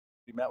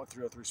Matt with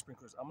 303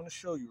 Sprinklers. I'm going to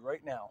show you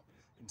right now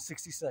in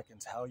 60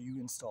 seconds how you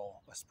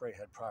install a spray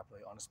head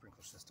properly on a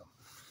sprinkler system.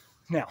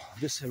 Now,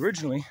 this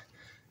originally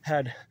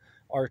had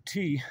our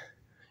T,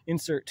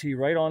 insert T,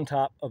 right on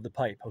top of the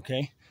pipe,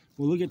 okay?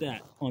 Well, look at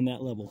that on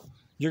that level.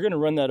 You're going to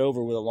run that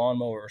over with a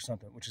lawnmower or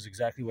something, which is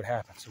exactly what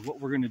happened. So what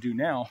we're going to do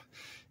now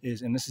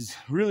is, and this is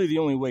really the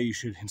only way you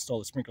should install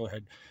the sprinkler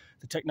head,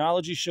 the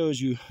technology shows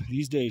you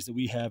these days that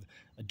we have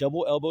a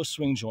double elbow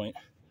swing joint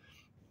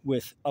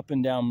with up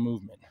and down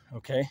movement,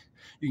 okay?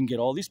 You can get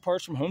all these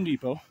parts from Home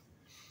Depot.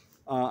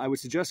 I would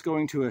suggest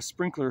going to a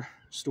sprinkler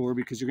store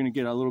because you're going to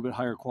get a little bit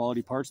higher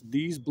quality parts.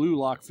 These blue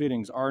lock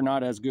fittings are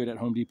not as good at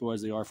Home Depot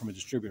as they are from a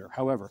distributor.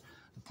 However,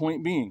 the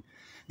point being,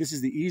 this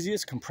is the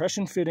easiest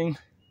compression fitting,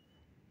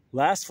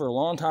 lasts for a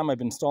long time. I've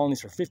been installing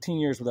these for 15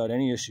 years without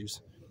any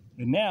issues.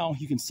 And now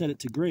you can set it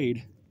to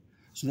grade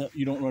so that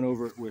you don't run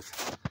over it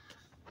with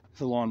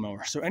the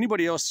lawnmower. So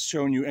anybody else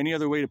showing you any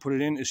other way to put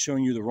it in is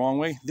showing you the wrong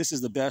way. This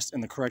is the best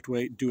and the correct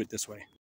way. Do it this way.